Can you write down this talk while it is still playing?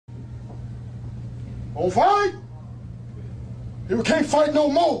Won't fight. People can't fight no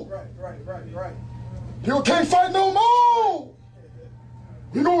more. Right. People can't fight no more.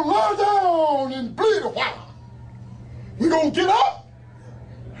 We're going to lie down and bleed a while. We're going to get up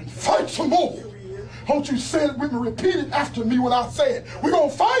and fight some more. Don't you say it with me, repeat it after me when I say it. We're going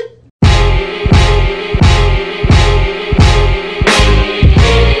to fight.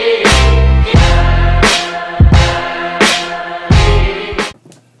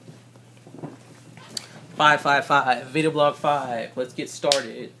 Five. Video blog 5. Let's get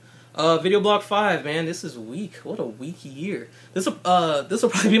started. Video blog 5, man. This is weak. What a weak year. This will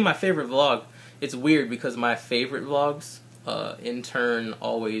probably be my favorite vlog. It's weird because my favorite vlogs, in turn,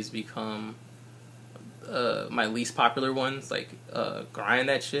 always become my least popular ones. Like grind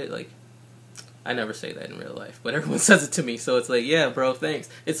that shit. Like I never say that in real life, but everyone says it to me. So it's like, yeah, bro, thanks.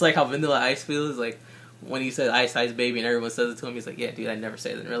 It's like how Vanilla Ice feels. Like when he said Ice Ice Baby and everyone says it to him, he's like, yeah, dude, I never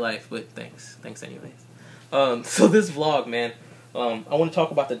say that in real life, but thanks anyways. So this vlog, man, I want to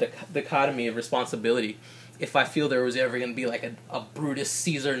talk about the dichotomy of responsibility. If I feel there was ever going to be like a Brutus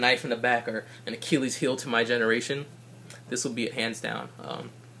Caesar knife in the back or an Achilles heel to my generation, this will be it hands down.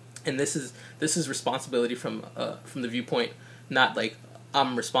 And this is responsibility from the viewpoint, not like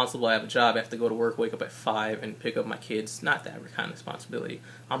I'm responsible, I have a job, I have to go to work, wake up at 5 and pick up my kids. Not that kind of responsibility.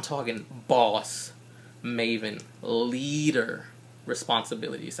 I'm talking boss, maven, leader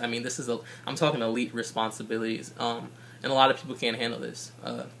responsibilities. I mean, I'm talking elite responsibilities, and a lot of people can't handle this,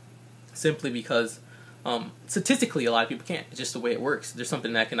 simply because statistically a lot of people can't. It's just the way it works. There's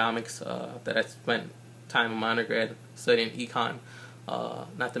something in economics that I spent time in my undergrad studying econ,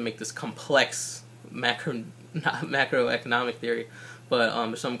 not to make this complex macroeconomic theory, but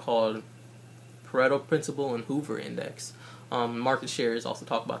there's something called Pareto principle and Hoover index. Market shares also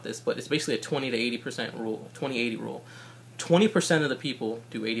talk about this, but it's basically a 20 to 80% rule, 20-80 rule. 20% of the people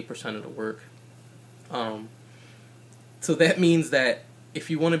do 80% of the work. So that means that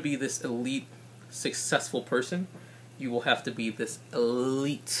if you want to be this elite, successful person, you will have to be this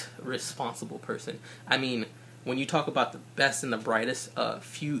elite, responsible person. I mean, when you talk about the best and the brightest,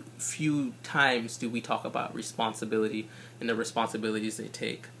 few times do we talk about responsibility and the responsibilities they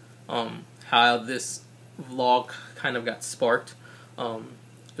take. How this vlog kind of got sparked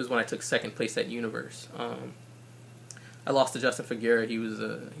was when I took second place at Universe. I lost to Justin Figuera.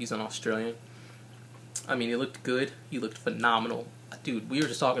 He's an Australian. I mean, he looked good. He looked phenomenal. Dude, we were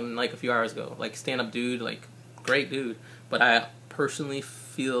just talking like a few hours ago. Like, stand-up dude, like, great dude. But I personally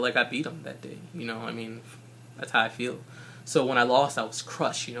feel like I beat him that day. You know, I mean, that's how I feel. So when I lost, I was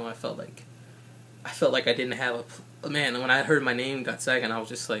crushed. You know, I felt like I didn't have a man. When I heard my name got second, I was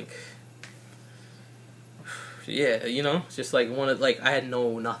just like, yeah, you know, just like I had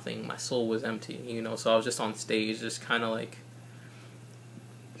nothing. My soul was empty, you know. So I was just on stage, just kind of like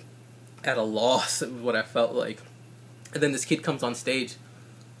at a loss. It was what I felt like. And then this kid comes on stage,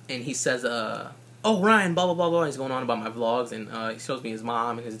 and he says, "Oh, Ryan, blah blah blah blah." He's going on about my vlogs, and he shows me his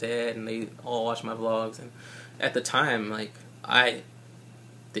mom and his dad, and they all watch my vlogs. And at the time, like I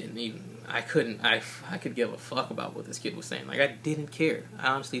could give a fuck about what this kid was saying. Like I didn't care. I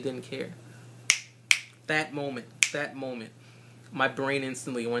honestly didn't care. That moment, my brain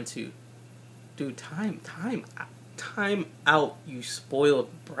instantly went to, dude, time out, you spoiled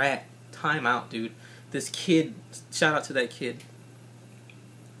brat. Time out, dude. This kid, shout out to that kid,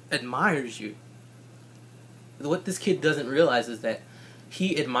 admires you. What this kid doesn't realize is that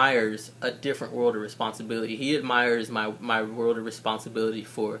he admires a different world of responsibility. He admires my world of responsibility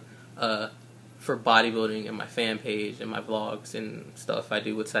for bodybuilding and my fan page and my vlogs and stuff I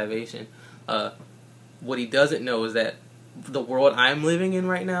do with Salvation. What he doesn't know is that the world I'm living in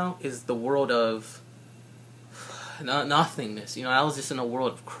right now is the world of nothingness. You know, I was just in a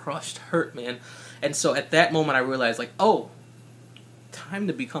world of crushed hurt, man. And so at that moment I realized, like, oh, time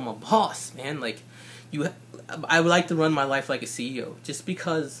to become a boss, man. Like, I would like to run my life like a CEO. Just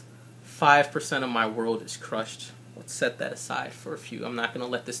because 5% of my world is crushed, let's set that aside for a few. I'm not going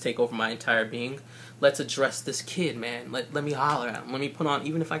to let this take over my entire being. Let's address this kid, man. Let me holler at him. Let me put on,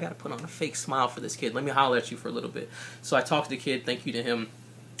 even if I got to put on a fake smile for this kid, let me holler at you for a little bit. So I talked to the kid, thank you to him,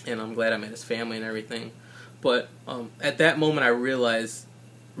 and I'm glad I met his family and everything. But at that moment I realized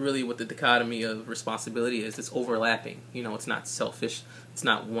really what the dichotomy of responsibility is. It's overlapping. You know, it's not selfish. It's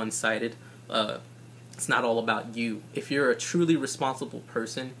not one-sided. It's not all about you. If you're a truly responsible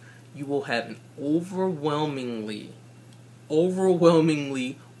person, you will have an overwhelmingly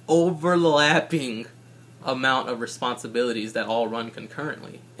overlapping amount of responsibilities that all run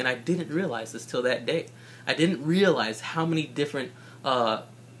concurrently. And I didn't realize this till that day. I didn't realize how many different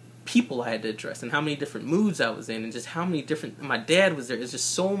people I had to address and how many different moods I was in and just how many different, my dad was there. It's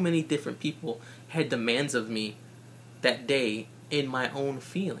just so many different people had demands of me that day in my own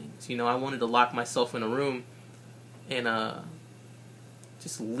feelings. You know, I wanted to lock myself in a room and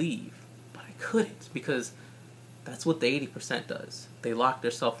just leave, but I couldn't because that's what the 80% does. They lock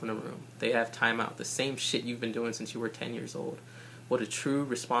themselves in a room. They have timeout. The same shit you've been doing since you were 10 years old. What a true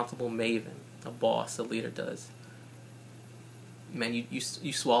responsible maven, a boss, a leader does. Man,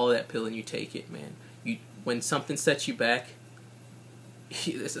 you swallow that pill and you take it, man. When something sets you back,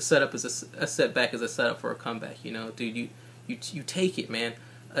 it's a setup is a setback is a setup for a comeback. You know, dude, you take it, man.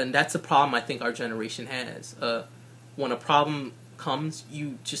 And that's a problem I think our generation has. When a problem comes,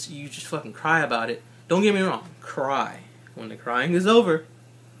 you just fucking cry about it. Don't get me wrong, cry. When the crying is over,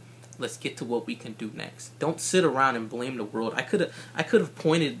 let's get to what we can do next. Don't sit around and blame the world. I could have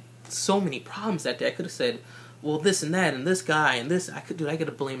pointed so many problems that day. I could have said, well, this and that and this guy and this. I could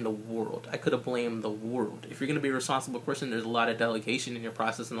have blamed the world. I could have blamed the world. If you're gonna be a responsible person, there's a lot of delegation in your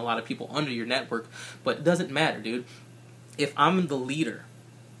process and a lot of people under your network. But it doesn't matter, dude. If I'm the leader,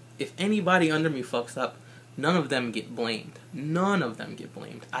 if anybody under me fucks up, none of them get blamed. None of them get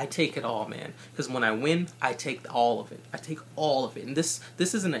blamed. I take it all, man. Because when I win, I take all of it. I take all of it. And this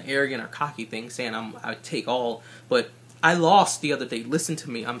isn't an arrogant or cocky thing saying I take all. But I lost the other day. Listen to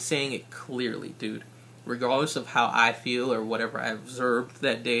me. I'm saying it clearly, dude. Regardless of how I feel or whatever I observed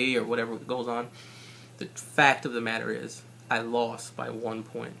that day or whatever goes on, the fact of the matter is I lost by 1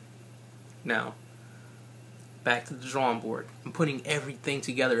 point. Now, back to the drawing board. I'm putting everything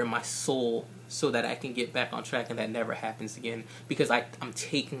together in my soul so that I can get back on track and that never happens again because I'm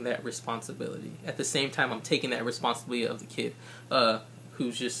taking that responsibility. At the same time, I'm taking that responsibility of the kid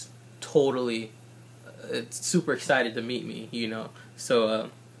who's just totally super excited to meet me, you know.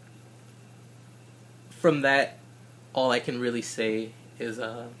 So from that, all I can really say is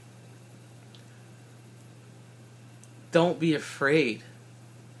don't be afraid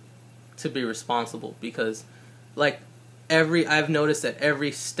to be responsible because I've noticed that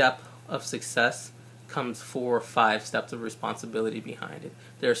every step of success comes 4 or 5 steps of responsibility behind it.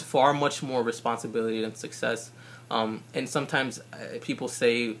 There's far much more responsibility than success. And sometimes people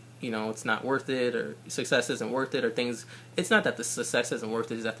say, you know, it's not worth it or success isn't worth it or things. It's not that the success isn't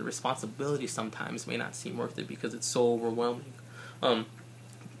worth it, it's that the responsibility sometimes may not seem worth it because it's so overwhelming.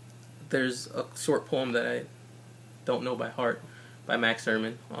 There's a short poem that I don't know by heart by Max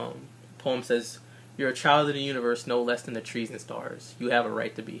Ehrman. The poem says, "You're a child of the universe no less than the trees and stars. You have a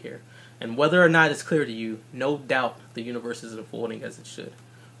right to be here. And whether or not it's clear to you, no doubt the universe is unfolding as it should.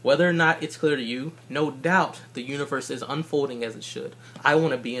 Whether or not it's clear to you, no doubt the universe is unfolding as it should. I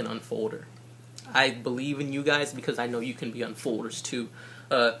want to be an unfolder. I believe in you guys because I know you can be unfolders too.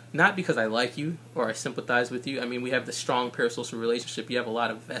 Not because I like you or I sympathize with you. I mean, we have this strong parasocial relationship. You have a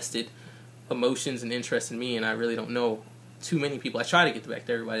lot of vested emotions and interest in me, and I really don't know too many people. I try to get back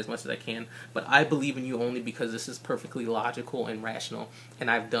to everybody as much as I can, but I believe in you only because this is perfectly logical and rational,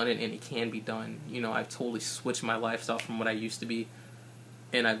 and I've done it and it can be done. You know, I've totally switched my lifestyle from what I used to be,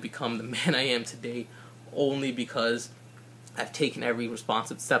 and I've become the man I am today only because I've taken every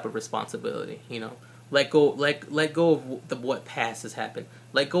step of responsibility. You know, let go of what past has happened.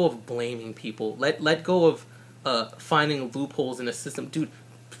 Let go of blaming people. Let go of finding loopholes in the system, dude.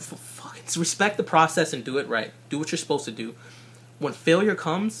 Fucking respect the process and do it right. Do what you're supposed to do. When failure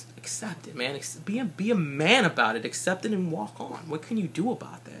comes, accept it, man. Be a man about it. Accept it and walk on. What can you do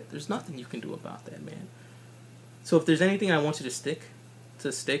about that? There's nothing you can do about that, man. So if there's anything I want you to stick,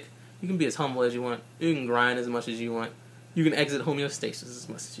 you can be as humble as you want. You can grind as much as you want. You can exit homeostasis as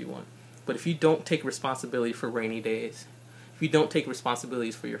much as you want. But if you don't take responsibility for rainy days, if you don't take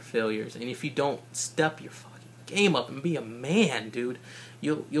responsibilities for your failures, and if you don't step your fucking game up and be a man, dude,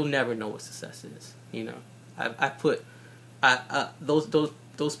 you'll never know what success is. You know,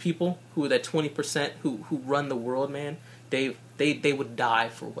 those people who are that 20% who run the world, man, they would die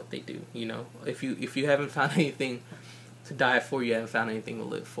for what they do. You know, if you haven't found anything to die for, you haven't found anything to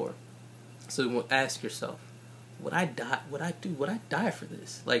live for. So ask yourself, would I die for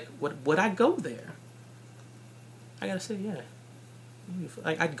this? Like, would I go there? I gotta say, yeah.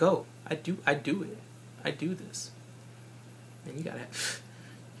 Like, I'd go. I do it. I do this. And you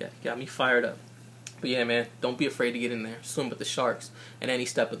got me fired up. But yeah, man, don't be afraid to get in there. Swim with the sharks at any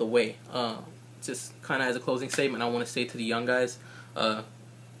step of the way. Just kind of as a closing statement, I want to say to the young guys,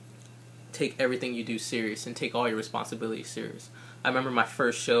 take everything you do serious and take all your responsibilities serious. I remember my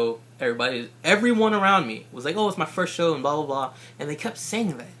first show, everyone around me was like, oh, it's my first show and blah, blah, blah. And they kept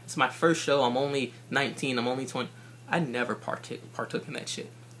saying that. It's my first show. I'm only 19. I'm only 20. I never partook in that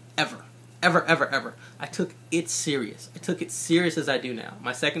shit. Ever. Ever, ever, ever. I took it serious. I took it serious as I do now.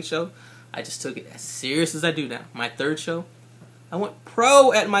 My second show, I just took it as serious as I do now. My third show, I went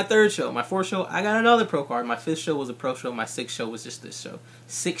pro at my third show. My fourth show, I got another pro card. My fifth show was a pro show. My sixth show was just this show.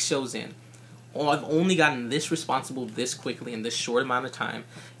 6 shows in. I've only gotten this responsible this quickly in this short amount of time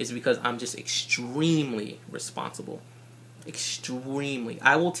is because I'm just extremely responsible. Extremely.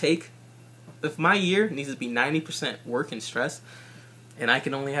 I will take, if my year needs to be 90% work and stress, and I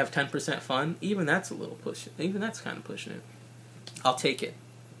can only have 10% fun, even that's a little push. Even that's kind of pushing it. I'll take it.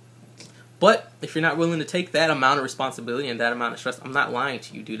 But if you're not willing to take that amount of responsibility and that amount of stress, I'm not lying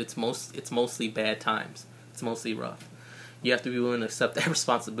to you, dude. It's mostly bad times. It's mostly rough. You have to be willing to accept that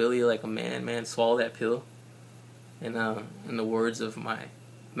responsibility like a man. Man, swallow that pill. And in the words of my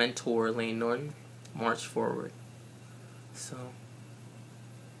mentor, Lane Norton, march forward. So,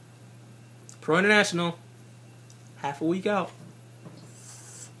 Pro International, half a week out.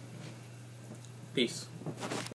 Peace.